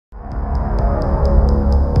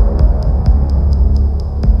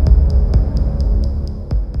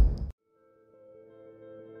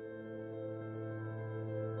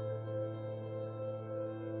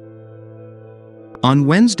On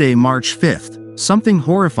Wednesday, March 5th, something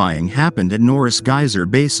horrifying happened at Norris Geyser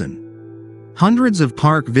Basin. Hundreds of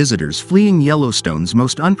park visitors fleeing Yellowstone's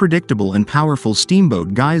most unpredictable and powerful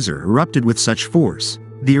Steamboat Geyser erupted with such force.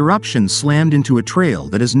 The eruption slammed into a trail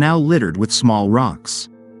that is now littered with small rocks.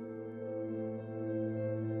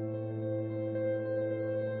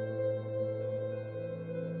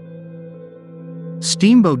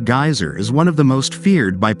 Steamboat Geyser is one of the most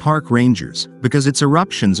feared by park rangers because its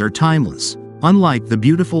eruptions are timeless, unlike the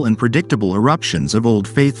beautiful and predictable eruptions of Old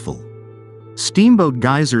Faithful. Steamboat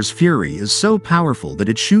Geyser's fury is so powerful that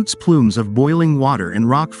it shoots plumes of boiling water and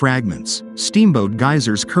rock fragments. Steamboat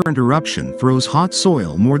Geyser's current eruption throws hot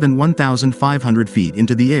soil more than 1,500 feet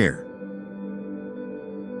into the air.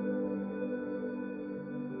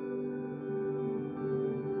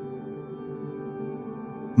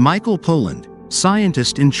 Michael Polland,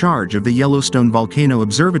 scientist in charge of the Yellowstone Volcano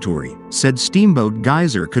Observatory, said Steamboat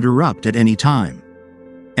Geyser could erupt at any time.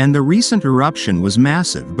 And the recent eruption was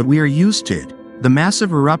massive, but we are used to it. The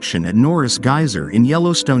massive eruption at Norris Geyser in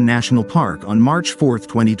Yellowstone National Park on March 4,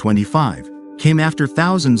 2025, came after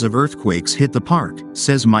thousands of earthquakes hit the park,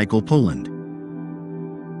 says Michael Polland.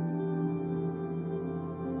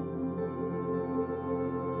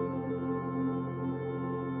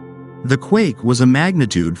 The quake was a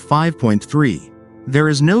magnitude 5.3. There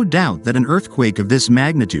is no doubt that an earthquake of this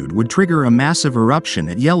magnitude would trigger a massive eruption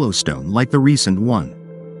at Yellowstone like the recent one.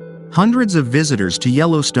 Hundreds of visitors to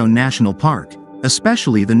Yellowstone National Park,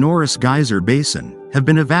 especially the Norris Geyser Basin, have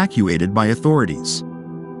been evacuated by authorities.